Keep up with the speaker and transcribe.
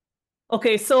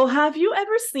Okay, so have you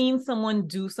ever seen someone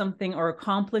do something or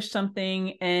accomplish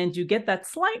something and you get that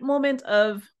slight moment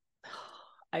of,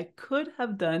 I could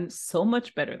have done so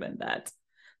much better than that?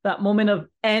 That moment of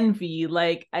envy,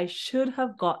 like I should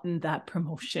have gotten that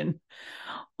promotion.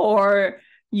 Or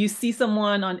you see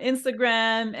someone on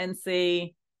Instagram and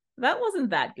say, that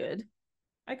wasn't that good.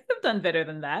 I could have done better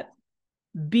than that.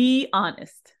 Be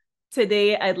honest.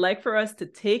 Today, I'd like for us to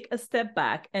take a step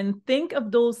back and think of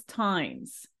those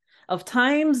times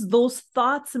those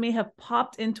thoughts may have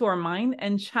popped into our mind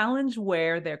and challenge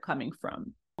where they're coming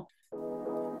from.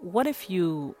 What if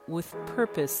you, with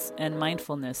purpose and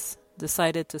mindfulness,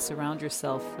 decided to surround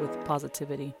yourself with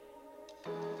positivity?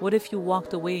 What if you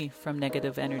walked away from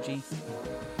negative energy?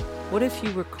 What if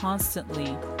you were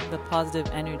constantly the positive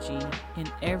energy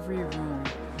in every room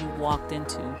you walked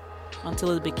into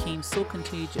until it became so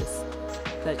contagious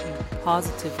that you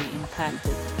positively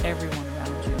impacted everyone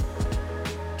around you?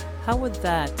 How would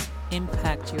that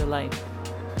impact your life?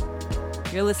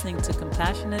 You're listening to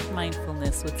Compassionate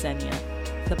Mindfulness with Xenia,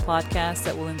 the podcast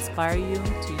that will inspire you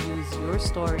to use your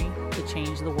story to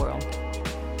change the world.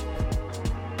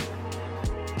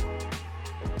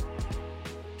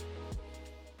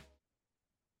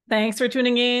 Thanks for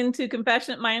tuning in to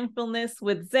Compassionate Mindfulness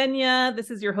with Xenia.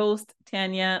 This is your host,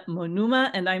 Tanya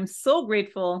Monuma, and I'm so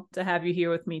grateful to have you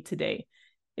here with me today.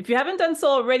 If you haven't done so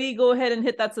already, go ahead and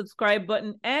hit that subscribe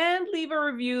button and leave a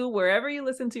review wherever you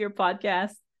listen to your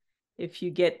podcast. If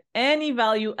you get any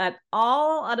value at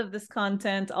all out of this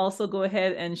content, also go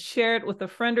ahead and share it with a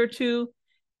friend or two.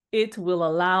 It will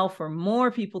allow for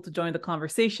more people to join the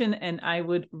conversation, and I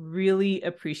would really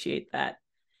appreciate that.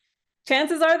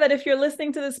 Chances are that if you're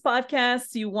listening to this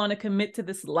podcast, you want to commit to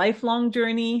this lifelong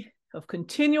journey of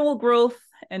continual growth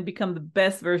and become the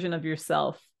best version of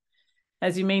yourself.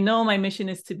 As you may know, my mission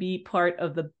is to be part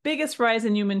of the biggest rise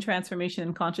in human transformation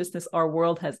and consciousness our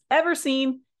world has ever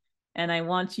seen. And I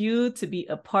want you to be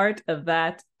a part of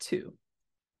that too.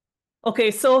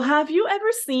 Okay, so have you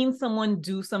ever seen someone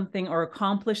do something or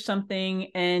accomplish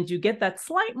something and you get that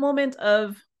slight moment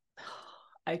of,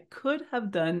 I could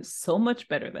have done so much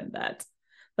better than that?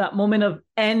 That moment of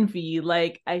envy,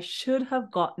 like I should have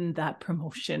gotten that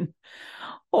promotion.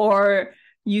 Or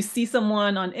you see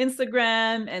someone on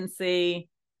Instagram and say,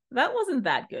 that wasn't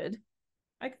that good.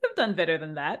 I could have done better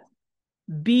than that.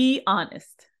 Be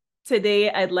honest. Today,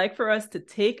 I'd like for us to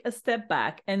take a step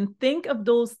back and think of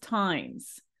those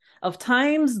times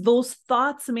those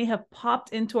thoughts may have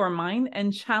popped into our mind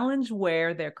and challenge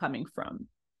where they're coming from.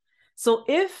 So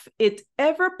if it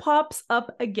ever pops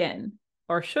up again,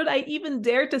 or should I even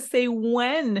dare to say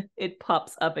when it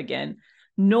pops up again,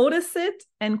 notice it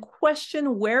and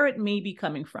question where it may be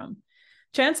coming from.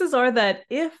 Chances are that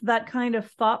if that kind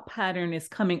of thought pattern is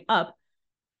coming up,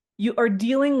 you are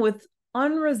dealing with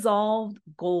unresolved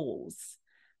goals,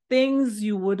 things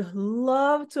you would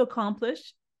love to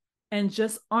accomplish and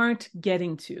just aren't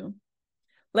getting to.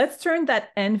 Let's turn that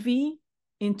envy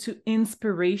into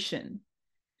inspiration.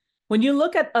 When you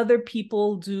look at other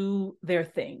people do their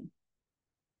thing,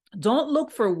 don't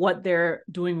look for what they're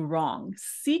doing wrong.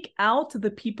 Seek out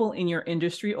the people in your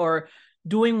industry or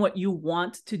doing what you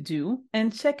want to do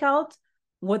and check out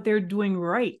what they're doing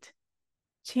right.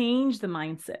 Change the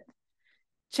mindset.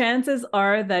 Chances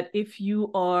are that if you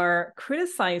are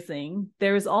criticizing,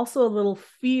 there is also a little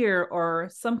fear or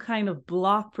some kind of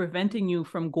block preventing you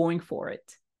from going for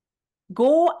it.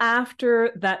 Go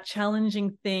after that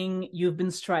challenging thing you've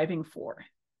been striving for.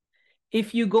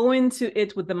 If you go into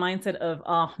it with the mindset of,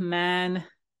 oh man,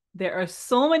 there are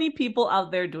so many people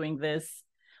out there doing this.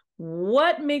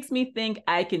 What makes me think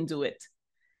I can do it?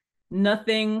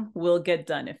 Nothing will get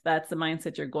done if that's the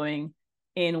mindset you're going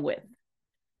in with.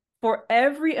 For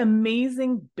every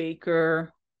amazing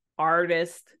baker,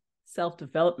 artist,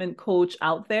 self-development coach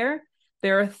out there,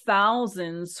 there are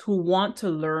thousands who want to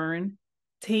learn,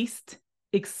 taste,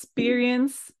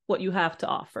 experience what you have to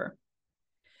offer.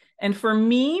 And for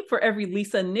me, for every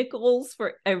Lisa Nichols,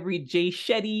 for every Jay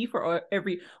Shetty, for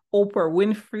every Oprah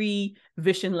Winfrey,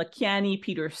 Vishen Lakhiani,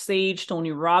 Peter Sage,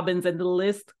 Tony Robbins, and the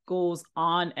list goes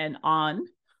on and on.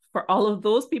 For all of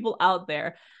those people out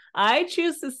there, I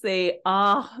choose to say,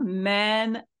 oh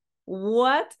man,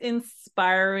 what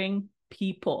inspiring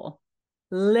people.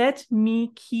 Let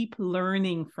me keep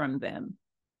learning from them.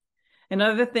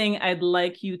 Another thing I'd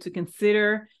like you to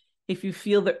consider if you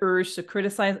feel the urge to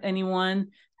criticize anyone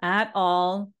at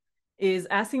all is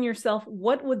asking yourself,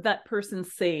 what would that person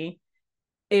say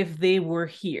if they were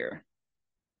here?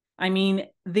 I mean,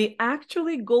 they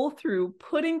actually go through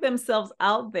putting themselves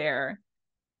out there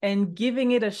and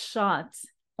giving it a shot,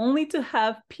 only to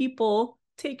have people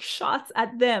take shots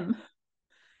at them.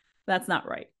 That's not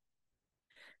right.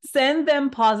 Send them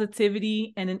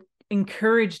positivity and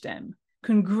encourage them.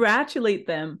 Congratulate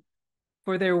them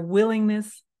for their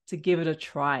willingness to give it a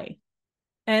try.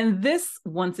 And this,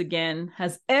 once again,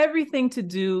 has everything to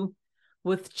do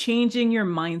with changing your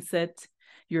mindset,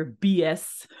 your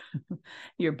BS,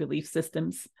 your belief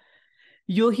systems.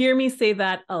 You'll hear me say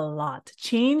that a lot.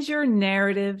 Change your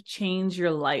narrative, change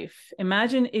your life.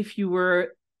 Imagine if you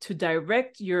were to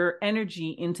direct your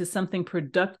energy into something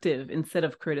productive instead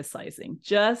of criticizing.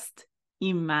 Just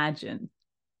imagine.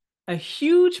 A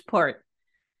huge part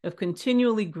of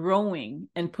continually growing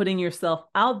and putting yourself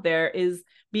out there is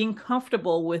being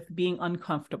comfortable with being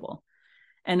uncomfortable.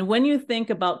 And when you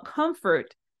think about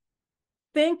comfort,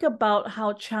 think about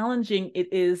how challenging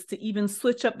it is to even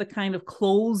switch up the kind of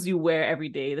clothes you wear every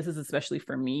day. This is especially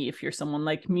for me, if you're someone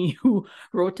like me who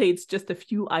rotates just a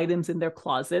few items in their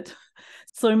closet.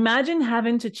 So imagine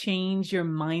having to change your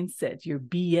mindset, your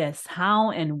BS,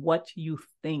 how and what you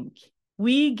think.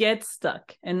 We get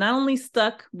stuck, and not only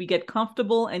stuck, we get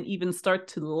comfortable and even start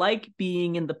to like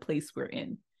being in the place we're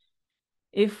in.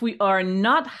 If we are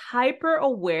not hyper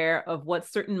aware of what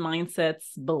certain mindsets,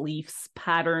 beliefs,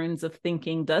 patterns of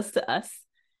thinking does to us,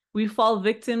 we fall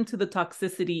victim to the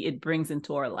toxicity it brings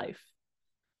into our life.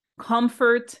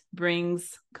 Comfort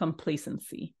brings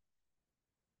complacency.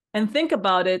 And think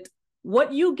about it,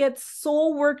 what you get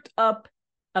so worked up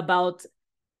about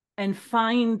and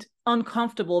find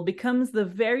uncomfortable becomes the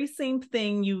very same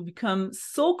thing you become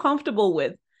so comfortable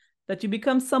with that you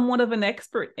become somewhat of an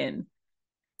expert in.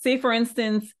 Say, for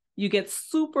instance, you get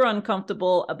super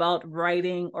uncomfortable about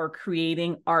writing or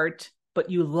creating art, but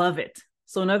you love it.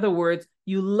 So in other words,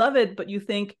 you love it, but you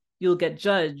think you'll get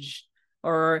judged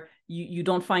or you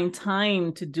don't find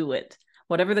time to do it,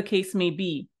 whatever the case may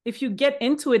be. If you get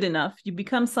into it enough, you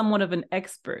become somewhat of an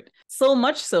expert, so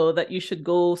much so that you should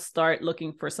go start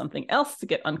looking for something else to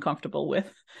get uncomfortable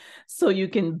with so you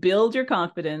can build your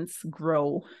confidence,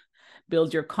 grow,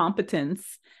 build your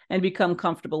competence, and become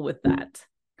comfortable with that.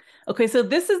 Okay, so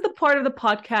this is the part of the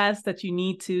podcast that you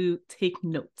need to take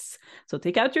notes. So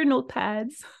take out your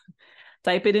notepads,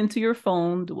 type it into your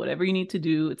phone, do whatever you need to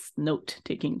do. It's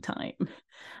note-taking time.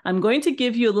 I'm going to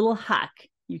give you a little hack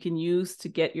you can use to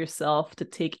get yourself to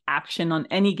take action on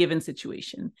any given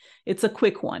situation. It's a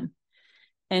quick one,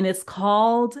 and it's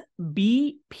called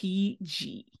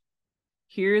BPG.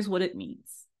 Here's what it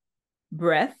means: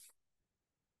 breath,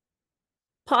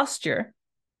 posture,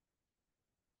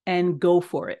 and go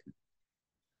for it.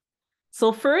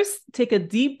 So first, take a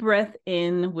deep breath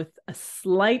in with a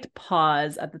slight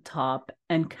pause at the top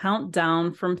and count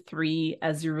down from 3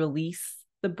 as you release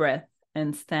the breath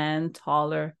and stand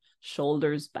taller,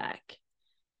 shoulders back.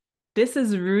 This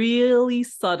is really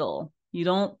subtle. You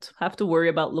don't have to worry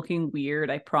about looking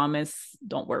weird. I promise.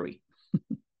 Don't worry.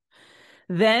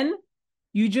 Then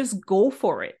you just go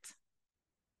for it.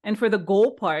 And for the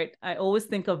goal part, I always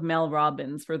think of Mel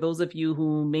Robbins. For those of you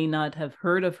who may not have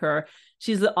heard of her,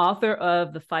 she's the author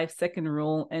of the 5-second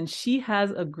rule, and she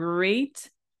has a great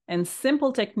and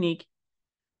simple technique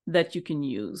that you can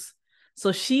use.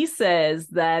 So she says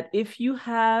that if you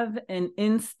have an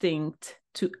instinct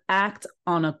to act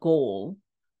on a goal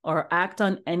or act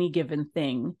on any given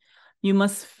thing, you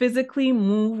must physically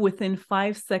move within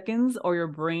 5 seconds or your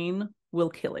brain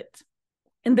will kill it.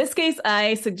 In this case,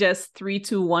 I suggest 3,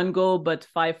 2, 1 go, but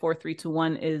 5, 4, 3, 2,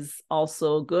 1 is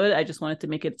also good. I just wanted to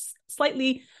make it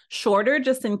slightly shorter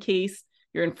just in case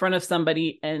you're in front of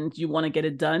somebody and you want to get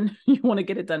it done. You want to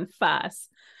get it done fast.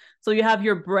 So you have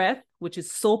your breath, which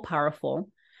is so powerful.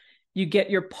 You get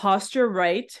your posture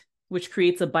right, which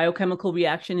creates a biochemical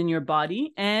reaction in your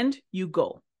body, and you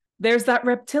go. There's that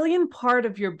reptilian part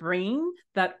of your brain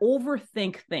that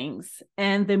overthink things.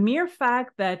 And the mere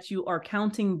fact that you are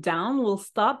counting down will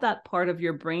stop that part of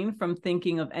your brain from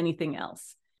thinking of anything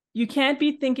else. You can't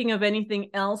be thinking of anything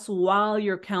else while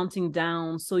you're counting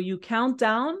down. So you count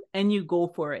down and you go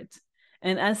for it.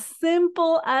 And as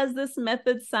simple as this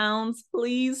method sounds,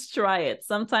 please try it.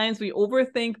 Sometimes we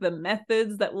overthink the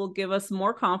methods that will give us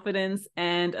more confidence,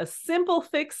 and a simple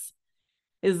fix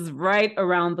is right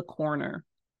around the corner.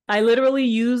 I literally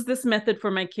use this method for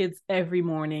my kids every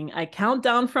morning. I count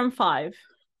down from 5,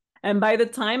 and by the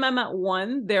time I'm at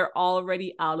 1, they're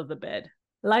already out of the bed.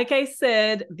 Like I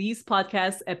said, these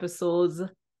podcast episodes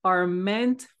are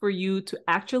meant for you to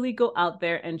actually go out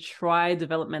there and try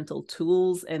developmental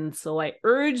tools. And so I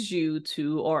urge you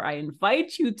to, or I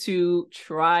invite you to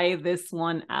try this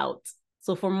one out.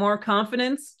 So for more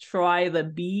confidence, try the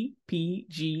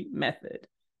BPG method.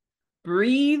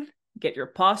 Breathe, get your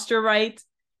posture right,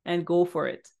 and go for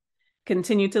it.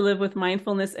 Continue to live with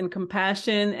mindfulness and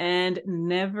compassion and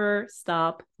never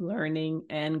stop learning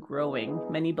and growing.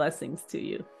 Many blessings to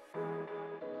you.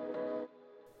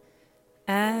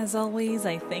 As always,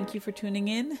 I thank you for tuning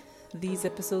in. These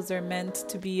episodes are meant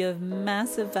to be of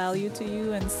massive value to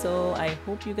you, and so I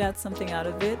hope you got something out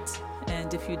of it.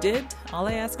 And if you did, all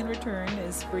I ask in return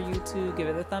is for you to give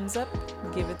it a thumbs up,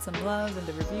 give it some love in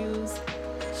the reviews,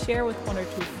 share with 1 or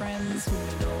 2 friends who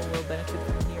you know will benefit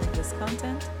from hearing this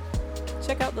content.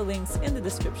 Check out the links in the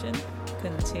description.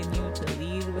 Continue to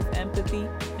lead with empathy,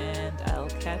 and I'll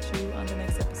catch you on the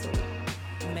next episode.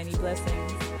 Many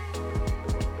blessings.